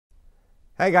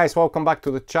Hey guys, welcome back to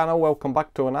the channel, welcome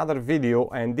back to another video,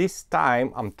 and this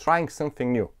time I'm trying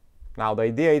something new. Now the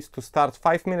idea is to start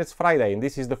 5 minutes Friday, and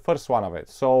this is the first one of it,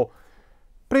 so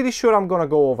pretty sure I'm gonna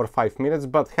go over 5 minutes,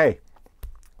 but hey,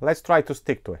 let's try to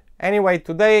stick to it. Anyway,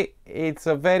 today it's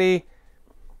a very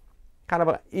kind of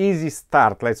an easy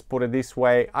start, let's put it this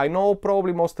way. I know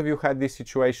probably most of you had this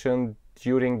situation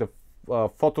during the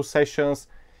photo sessions.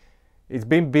 It's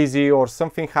been busy or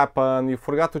something happened, you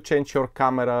forgot to change your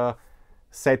camera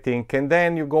setting, and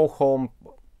then you go home,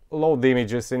 load the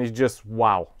images, and it's just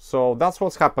wow. So that's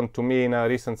what's happened to me in a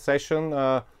recent session.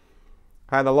 I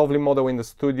had a lovely model in the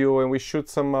studio and we shoot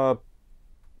some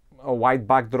white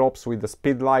backdrops with the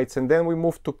speed lights, and then we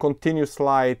moved to continuous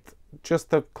light,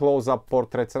 just a close-up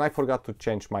portraits, and I forgot to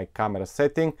change my camera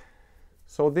setting.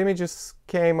 So the images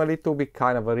came a little bit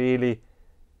kind of a really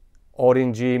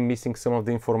orangey, missing some of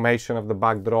the information of the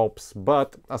backdrops,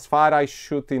 but as far as I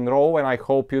shoot in RAW, and I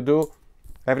hope you do,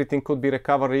 everything could be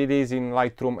recovered really easy in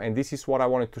Lightroom, and this is what I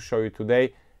wanted to show you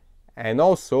today. And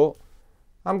also,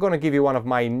 I'm gonna give you one of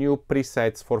my new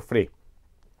presets for free.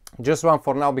 Just one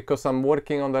for now because I'm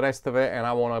working on the rest of it and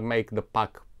I wanna make the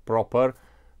pack proper.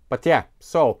 But yeah,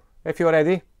 so if you're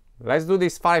ready, let's do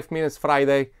this 5 minutes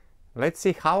Friday. Let's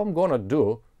see how I'm gonna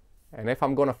do and if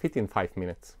I'm gonna fit in 5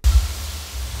 minutes.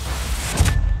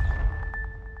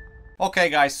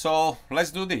 Okay guys, so let's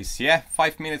do this, yeah?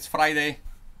 5 minutes Friday.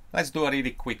 Let's do a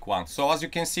really quick one. So as you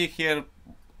can see here,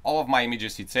 all of my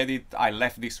images, it's edited. I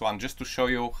left this one just to show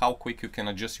you how quick you can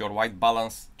adjust your white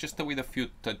balance, just with a few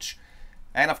touch.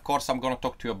 And of course, I'm gonna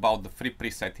talk to you about the free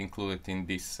preset included in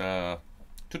this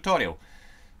tutorial.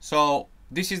 So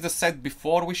this is the set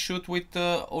before we shoot with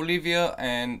Olivia,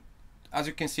 and as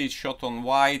you can see, it's shot on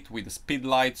white with the speed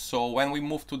light. So when we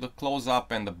move to the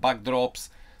close-up and the backdrops,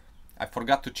 I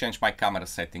forgot to change my camera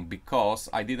setting because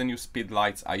I didn't use speed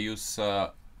lights. I use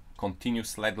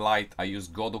continuous LED light. I use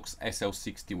Godox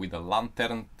SL60 with a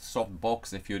lantern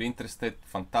softbox. If you're interested,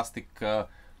 fantastic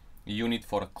unit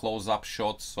for a close-up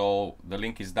shot. So the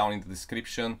link is down in the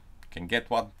description. You can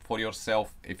get one for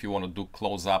yourself if you want to do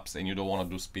close-ups and you don't want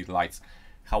to do speed lights.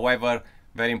 However,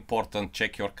 very important,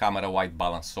 check your camera white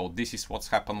balance. So this is what's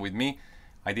happened with me.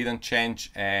 I didn't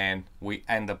change and we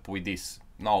end up with this.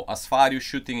 Now, as far as you're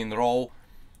shooting in RAW,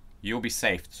 you'll be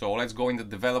safe. So let's go in the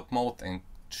develop mode and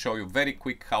show you very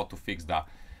quick how to fix that.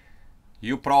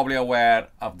 You're probably aware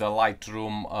of the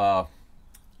Lightroom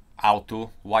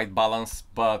auto white balance,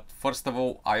 but first of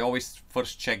all, I always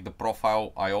first check the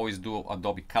profile. I always do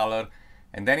Adobe color,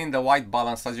 and then in the white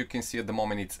balance, as you can see at the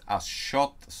moment, it's as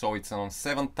shot, so it's on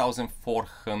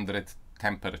 7400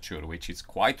 temperature, which is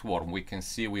quite warm. We can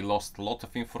see we lost a lot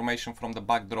of information from the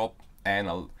backdrop and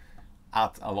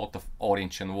add a lot of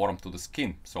orange and warm to the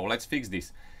skin. So let's fix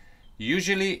this.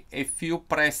 Usually if you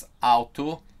press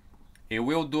auto, it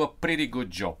will do a pretty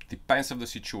good job, depends on the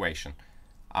situation.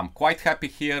 I'm quite happy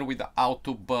here with the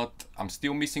auto, but I'm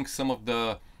still missing some of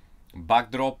the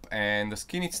backdrop and the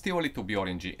skin is still a little bit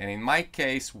orangey. And in my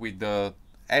case with the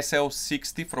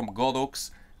SL60 from Godox,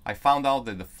 I found out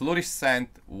that the fluorescent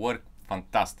worked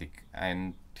fantastic.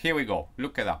 And here we go,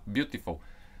 look at that, beautiful.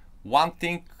 One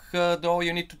thing though,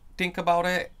 you need to think about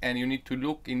it and you need to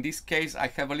look. In this case, I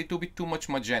have a little bit too much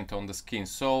magenta on the skin,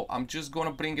 so I'm just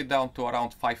gonna bring it down to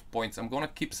around 5 points. I'm gonna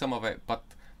keep some of it, but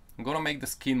I'm gonna make the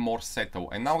skin more settled.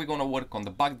 And now we're gonna work on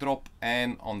the backdrop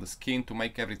and on the skin to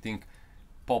make everything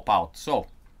pop out. So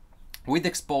with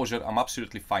exposure, I'm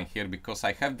absolutely fine here because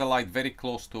I have the light very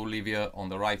close to Olivia on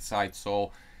the right side,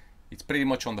 so it's pretty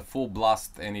much on the full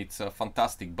blast and it's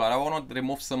fantastic. But I want to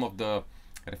remove some of the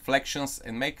reflections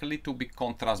and make a little bit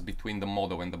contrast between the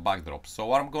model and the backdrop. So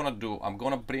what I'm gonna do, I'm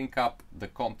gonna bring up the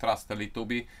contrast a little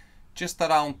bit, just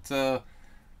around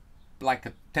like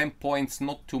a 10 points,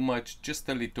 not too much, just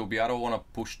a little bit. I don't want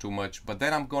to push too much, but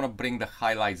then I'm gonna bring the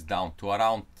highlights down to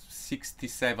around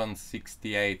 67,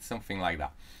 68, something like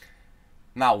that.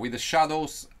 Now with the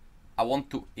shadows, I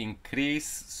want to increase,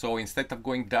 so instead of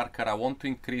going darker, I want to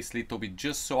increase a little bit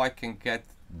just so I can get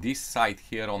this side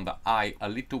here on the eye a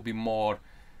little bit more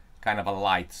kind of a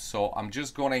light. So I'm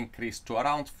just gonna increase to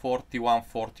around 41,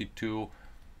 42.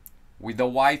 With the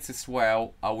whites as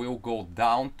well, I will go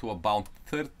down to about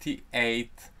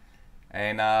 38,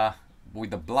 and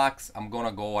with the blacks, I'm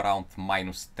gonna go around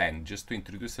 -10 just to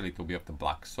introduce a little bit of the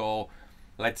black. So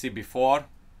let's see before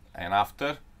and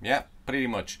after. Yeah, pretty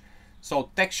much.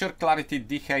 So texture, clarity,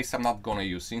 dehaze I'm not gonna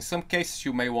use. In some cases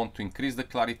you may want to increase the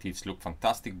clarity, it's look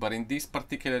fantastic, but in this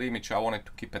particular image I wanted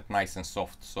to keep it nice and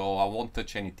soft, so I won't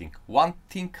touch anything. One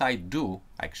thing I do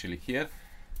actually here,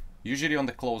 usually on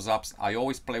the close-ups, I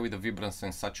always play with the vibrance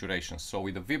and saturation. So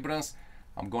with the vibrance,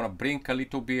 I'm gonna bring a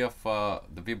little bit of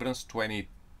the vibrance,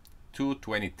 22,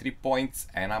 23 points,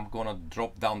 and I'm gonna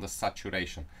drop down the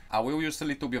saturation. I will use a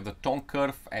little bit of the tone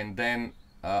curve and then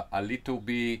a little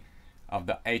bit of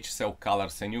the H-cell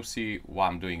colors, and you see why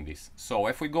I'm doing this. So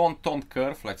if we go on tone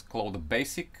curve, let's close the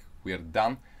basic, we're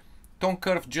done. Tone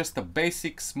curve, just a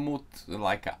basic smooth,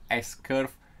 like a S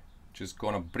curve. Just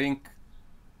gonna bring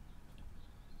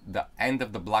the end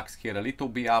of the blacks here a little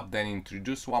bit up, then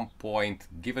introduce 1 point,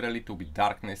 give it a little bit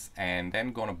darkness, and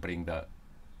then gonna bring the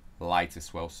lights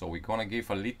as well. So we're gonna give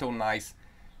a little nice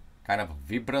kind of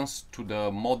vibrance to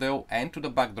the model and to the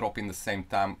backdrop in the same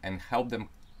time, and help them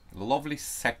lovely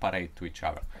separate to each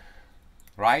other.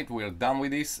 Right, we're done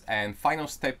with this, and final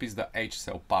step is the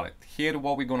H-cell palette. Here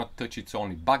what we're gonna touch, it's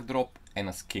only backdrop and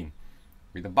a skin.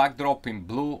 With the backdrop in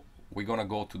blue, we're gonna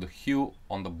go to the hue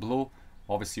on the blue.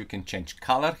 Obviously you can change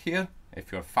color here.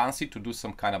 If you're fancy to do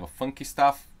some kind of a funky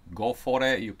stuff, go for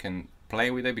it. You can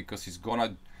play with it because it's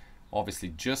gonna obviously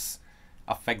just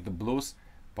affect the blues.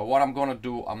 But what I'm gonna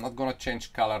do, I'm not gonna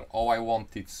change color. All I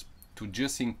want is to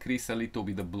just increase a little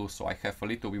bit the blue, so I have a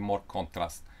little bit more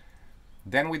contrast.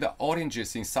 Then with the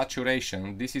oranges in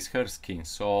saturation, this is her skin.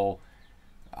 So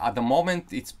at the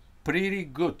moment it's pretty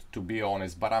good, to be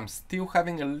honest, but I'm still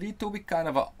having a little bit kind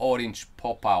of an orange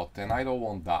pop out, and I don't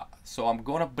want that. So I'm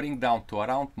gonna bring down to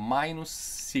around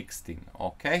 -16,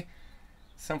 okay?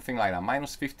 Something like that,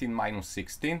 -15,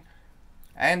 -16.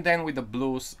 And then with the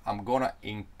blues, I'm gonna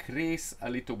increase a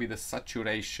little bit the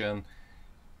saturation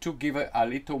to give it a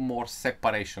little more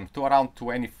separation to around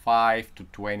 25 to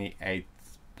 28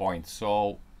 points.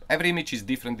 So every image is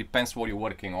different, depends what you're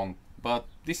working on, but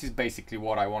this is basically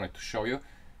what I wanted to show you.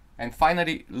 And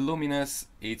finally, luminous,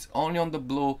 it's only on the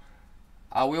blue.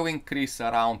 I will increase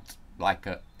around like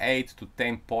 8 to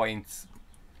 10 points,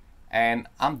 and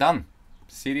I'm done.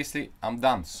 Seriously, I'm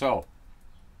done. So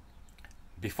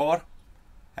before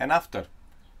and after,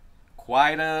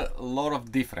 quite a lot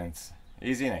of difference,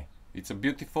 isn't it? It's a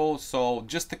beautiful. So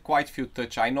just a quite few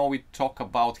touch. I know we talk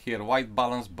about here white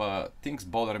balance, but things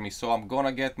bother me, so I'm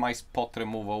gonna get my spot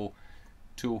removal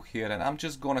tool here, and I'm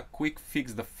just gonna quick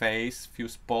fix the face, few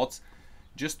spots,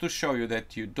 just to show you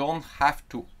that you don't have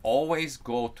to always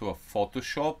go to a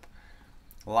Photoshop.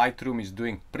 Lightroom is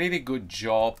doing pretty good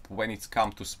job when it's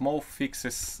come to small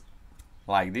fixes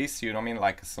like this, you know what I mean,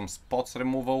 like some spots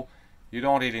removal. You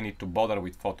don't really need to bother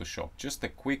with Photoshop, just a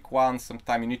quick one.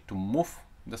 Sometimes you need to move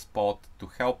the spot to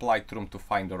help Lightroom to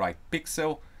find the right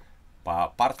pixel, but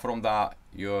apart from that,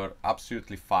 you're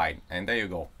absolutely fine. And there you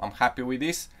go, I'm happy with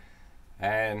this.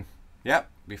 And yeah,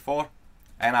 before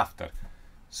and after.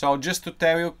 So just to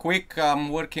tell you quick, I'm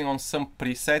working on some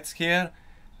presets here.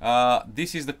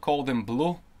 This is the cold and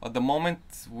blue at the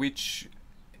moment, which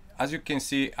as you can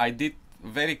see, I did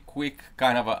very quick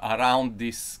kind of around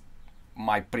this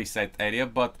my preset area,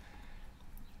 but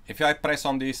if I press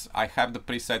on this, I have the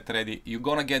preset ready. You're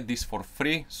gonna get this for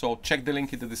free, so check the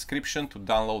link in the description to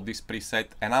download this preset.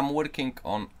 And I'm working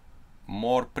on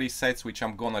more presets which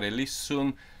I'm gonna release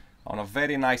soon on a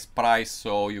very nice price,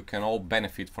 so you can all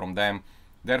benefit from them.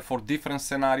 They're for different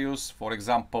scenarios. For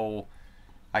example,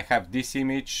 I have this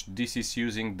image. This is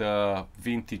using the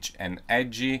vintage and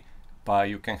edgy, but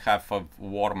you can have a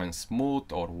warm and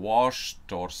smooth, or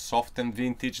washed, or soft and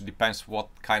vintage, depends what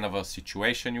kind of a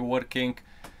situation you're working.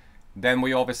 Then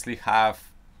we obviously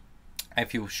have,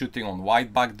 if you're shooting on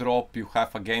white backdrop, you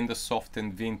have again the soft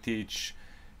and vintage,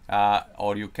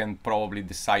 or you can probably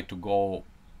decide to go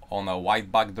on a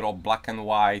white backdrop, black and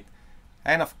white.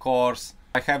 And of course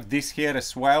I have this here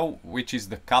as well, which is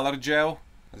the color gel.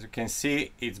 As you can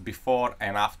see, it's before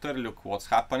and after. Look what's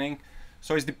happening.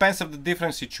 So it depends on the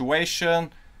different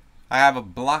situation. I have a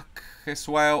black as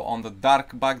well on the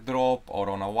dark backdrop, or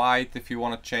on a white if you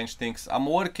want to change things. I'm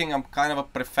kind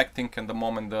of perfecting at the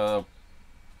moment the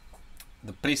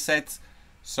presets,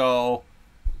 so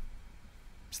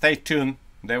stay tuned.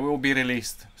 They will be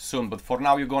released soon, but for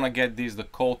now you're gonna get this, the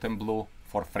cold and blue,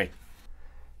 for free.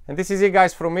 And this is it,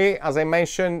 guys, from me. As I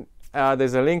mentioned,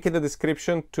 there's a link in the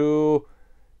description to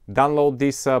download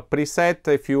this preset.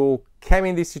 If you came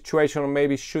in this situation, or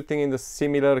maybe shooting in the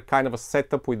similar kind of a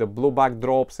setup with the blue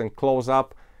backdrops and close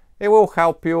up, it will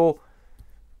help you.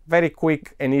 Very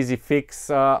quick and easy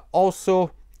fix.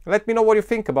 Also, let me know what you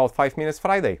think about 5 Minutes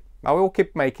Friday. I will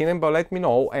keep making them, but let me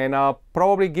know, and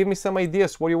probably give me some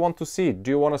ideas what you want to see. Do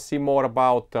you want to see more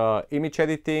about image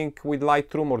editing with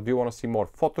Lightroom, or do you want to see more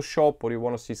Photoshop, or you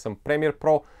want to see some Premiere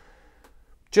Pro?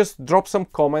 Just drop some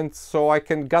comments so I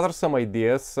can gather some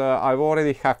ideas. I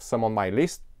already have some on my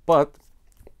list, but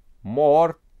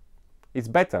more is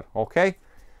better, okay?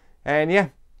 And yeah,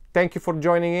 thank you for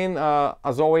joining in.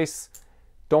 As always,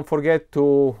 Don't forget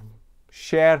to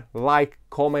share, like,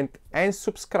 comment, and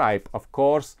subscribe, of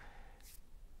course.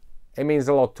 It means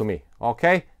a lot to me.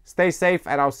 Okay? Stay safe,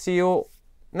 and I'll see you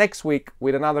next week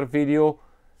with another video.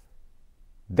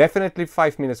 Definitely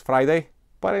 5 minutes Friday,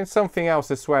 but in something else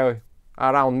as well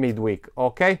around midweek.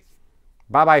 Okay?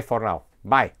 Bye bye for now.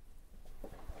 Bye.